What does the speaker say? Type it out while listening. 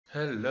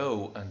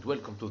Hello and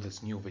welcome to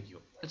this new video.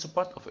 It's a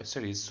part of a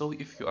series, so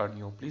if you are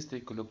new, please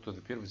take a look to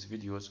the previous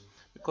videos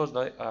because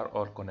they are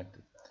all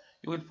connected.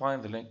 You will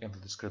find the link in the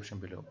description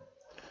below.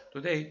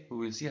 Today we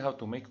will see how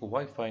to make a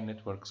Wi-Fi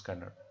network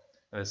scanner.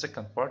 In the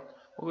second part,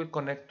 we will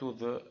connect to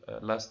the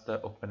last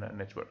open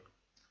network.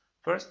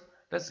 First,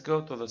 let's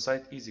go to the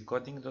site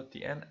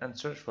easycoding.tn and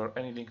search for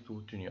any link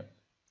to TuneIn.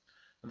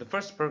 In the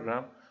first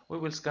program, we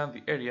will scan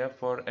the area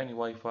for any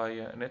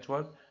Wi-Fi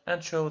network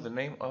and show the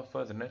name of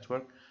the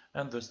network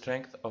and the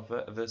strength of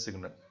the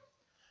signal.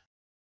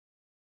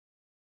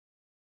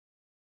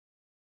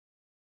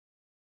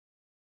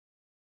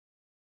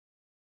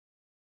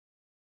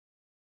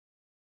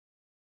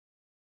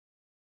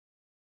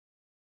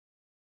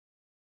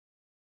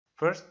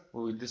 First,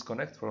 we will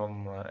disconnect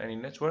from any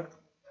network.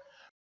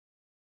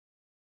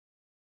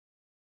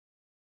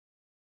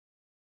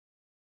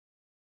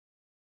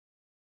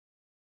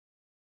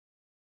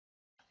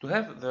 To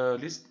have the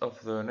list of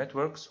the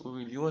networks, we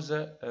will use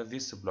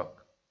this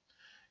block.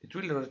 It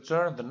will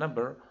return the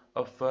number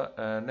of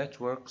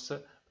networks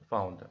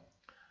found.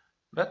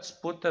 Let's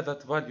put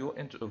that value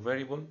into a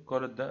variable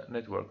called the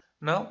network.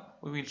 Now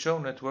we will show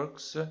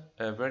networks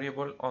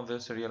variable on the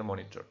serial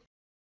monitor.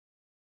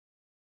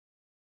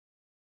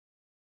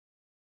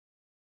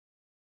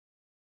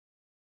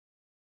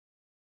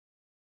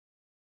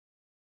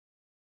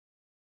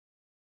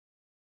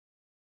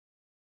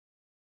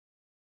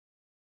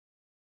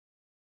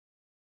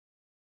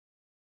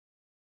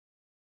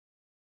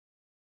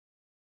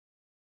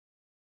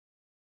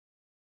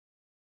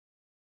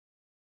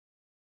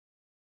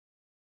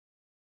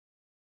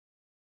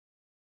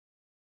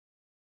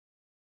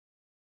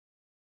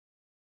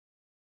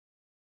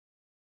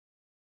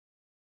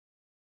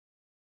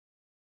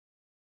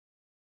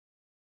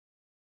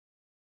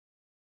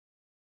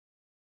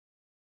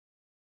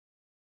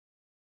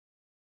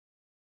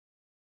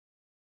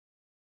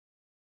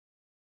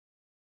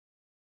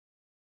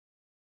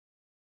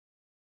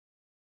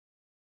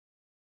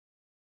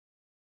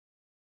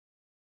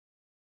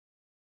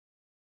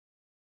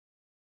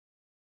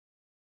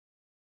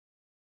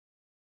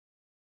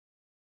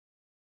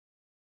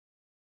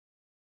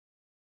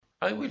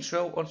 I will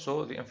show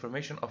also the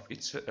information of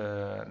each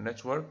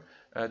network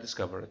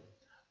discovered.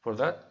 For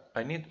that,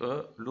 I need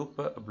a loop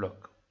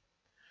block.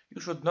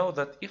 You should know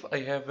that if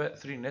I have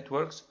three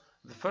networks,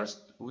 the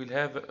first will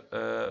have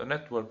a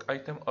network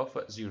item of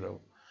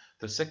 0,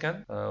 the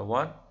second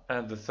 1,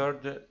 and the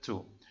third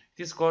 2.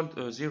 It is called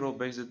a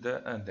zero-based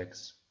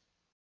index.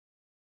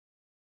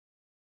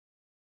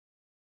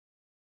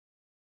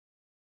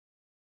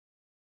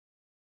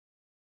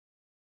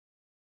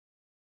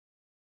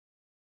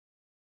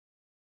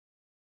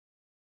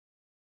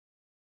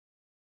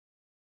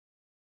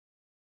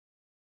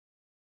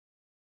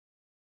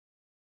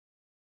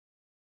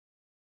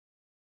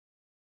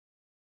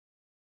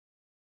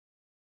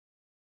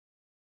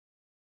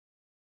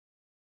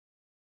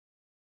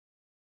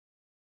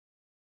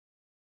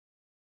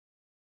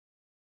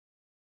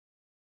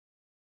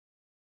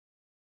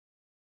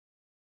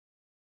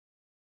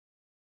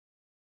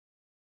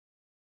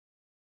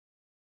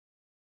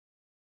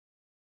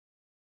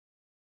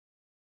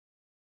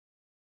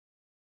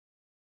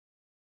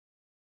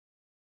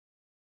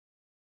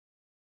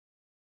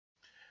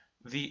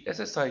 The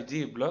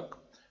SSID block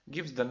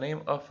gives the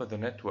name of the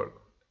network.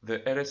 The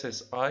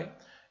RSSI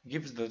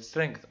gives the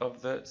strength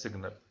of the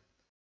signal.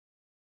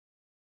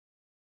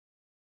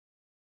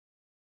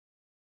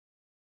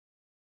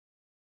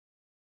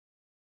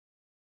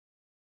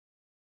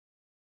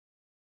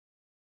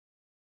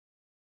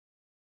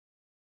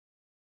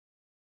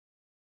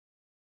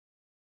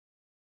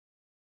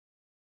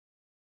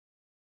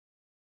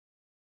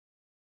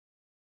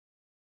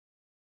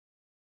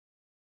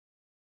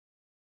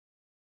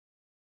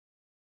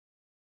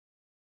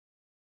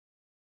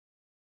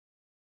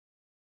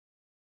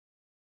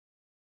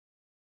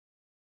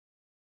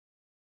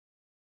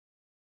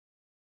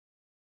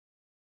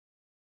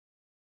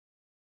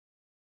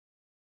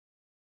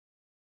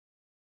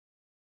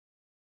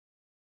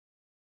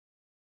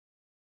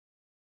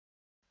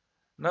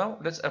 Now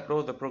let's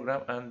upload the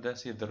program and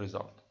see the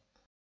result.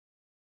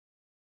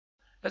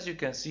 As you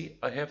can see,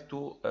 I have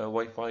two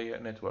Wi-Fi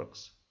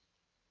networks.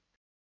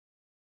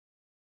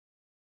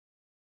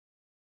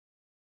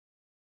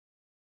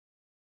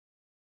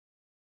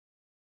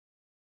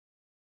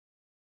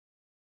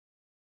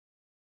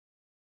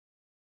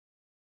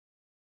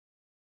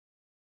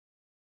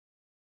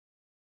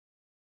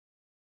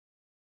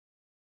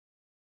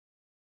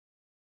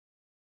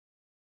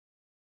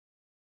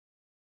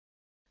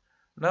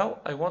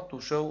 Now I want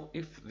to show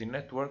if the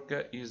network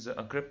is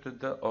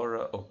encrypted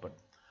or open.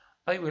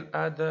 I will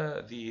add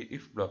the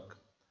if block.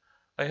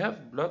 I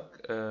have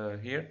block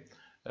here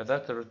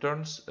that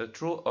returns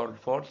true or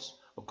false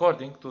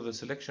according to the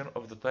selection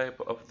of the type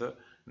of the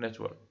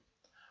network.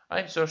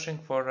 I'm searching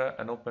for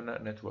an open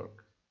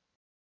network.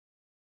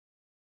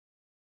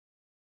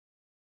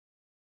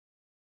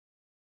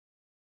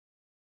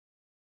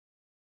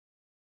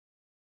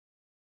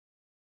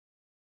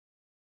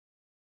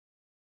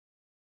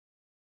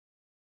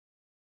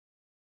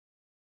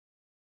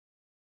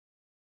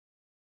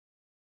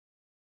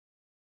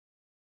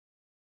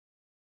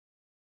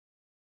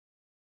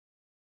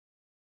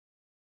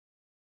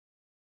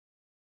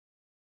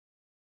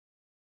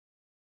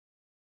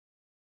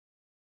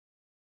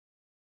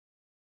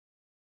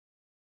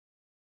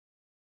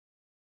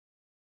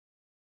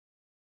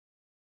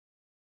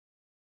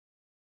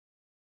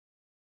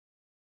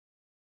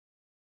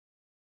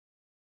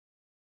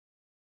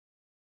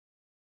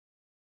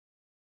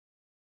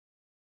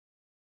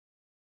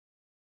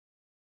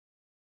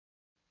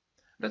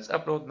 Let's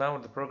upload now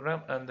the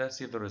program and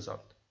see the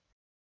result.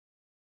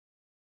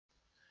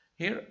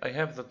 Here I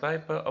have the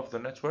type of the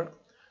network.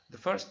 The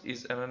first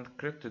is an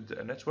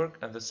encrypted network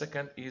and the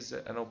second is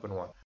an open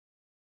one.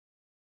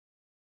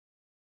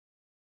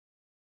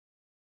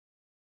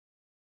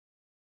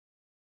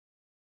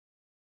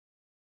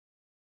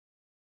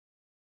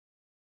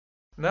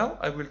 Now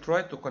I will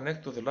try to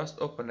connect to the last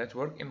open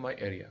network in my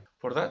area.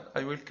 For that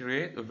I will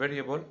create a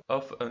variable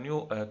of a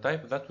new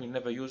type that we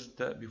never used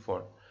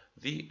before,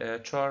 the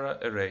char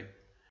array.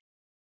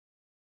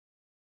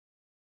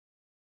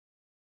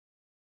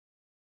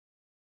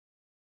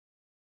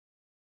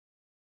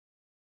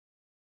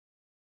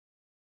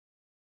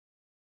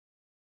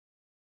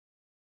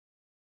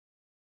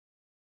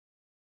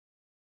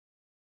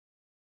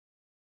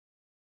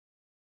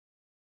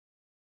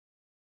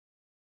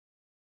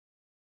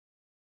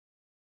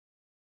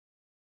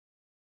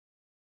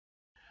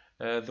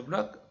 The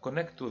block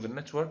connect to the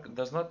network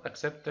does not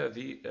accept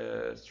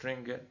the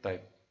string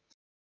type.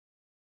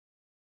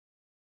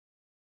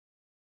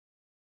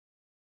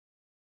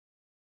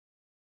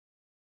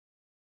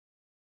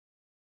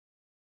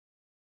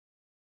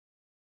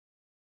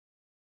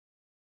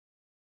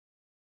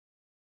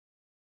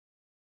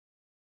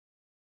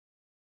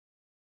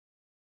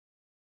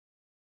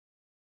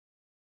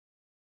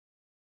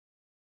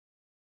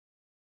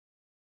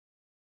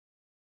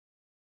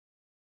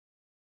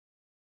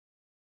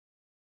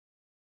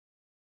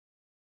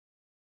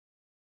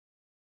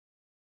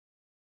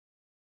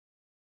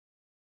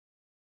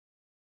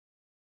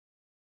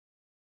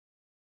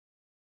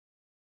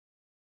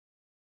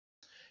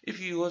 If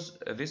you use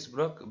this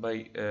block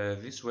by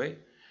this way,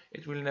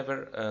 it will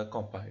never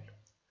compile.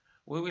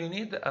 We will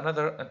need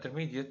another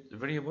intermediate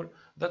variable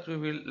that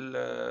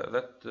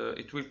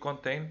it will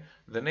contain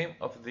the name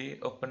of the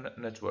open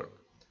network.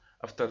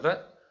 After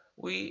that,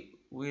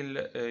 we will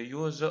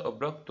use a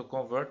block to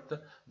convert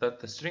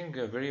that string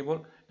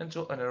variable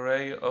into an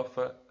array of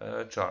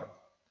char.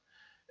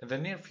 In the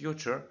near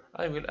future,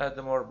 I will add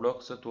more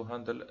blocks to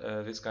handle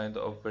this kind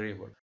of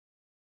variable.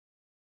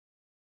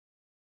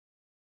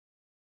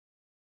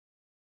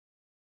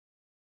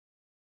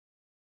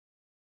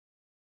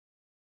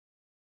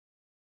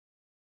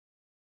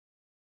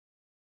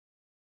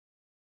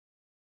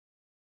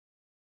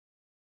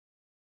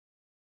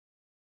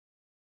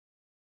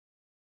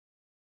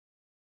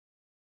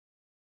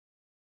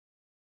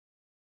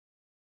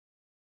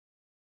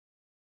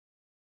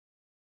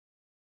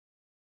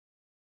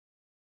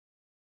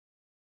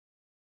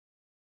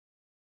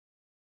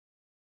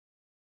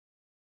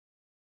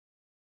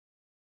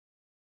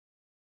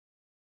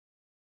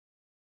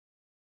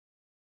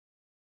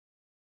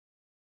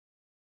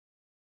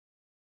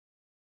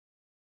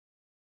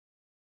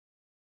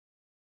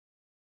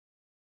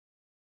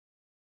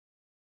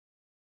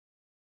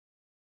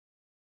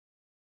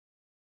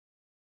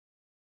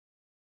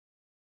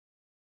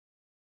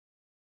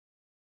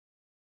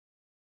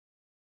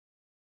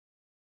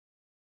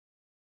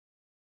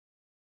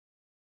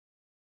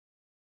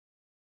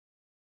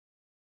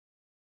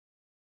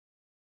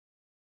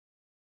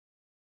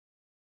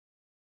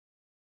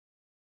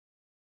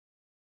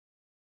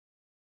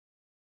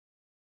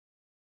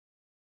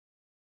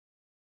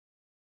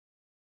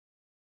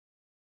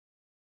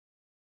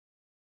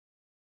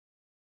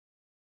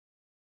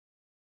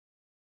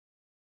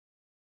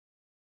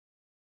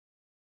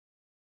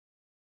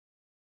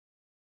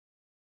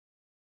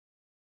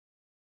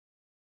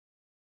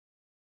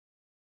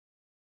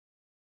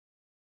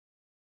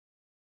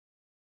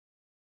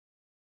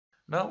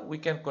 Now we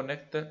can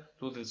connect to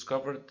the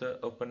discovered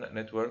open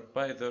network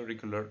by the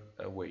regular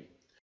way.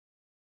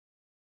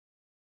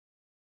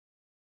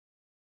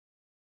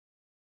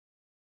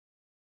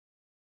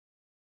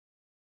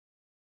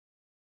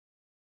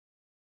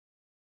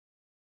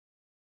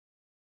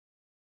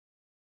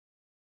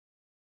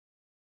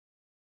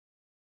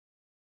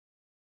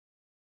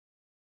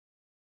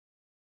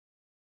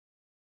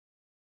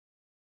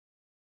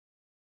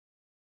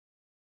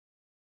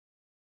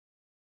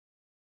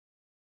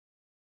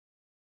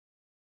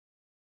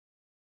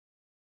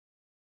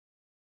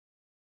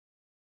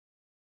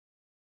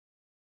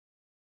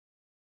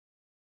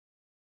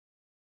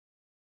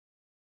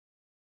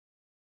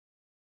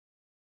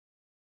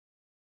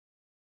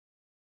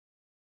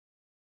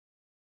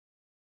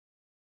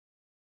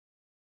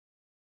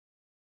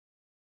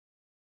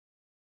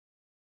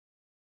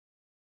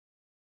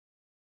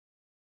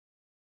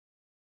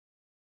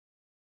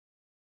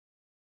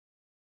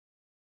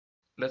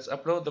 Let's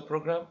upload the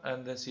program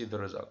and see the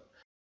result.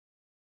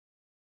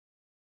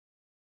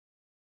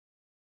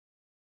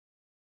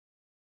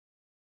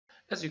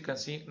 As you can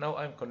see, now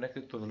I'm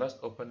connected to the last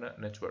open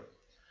network.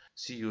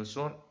 See you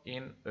soon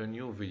in a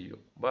new video.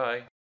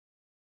 Bye.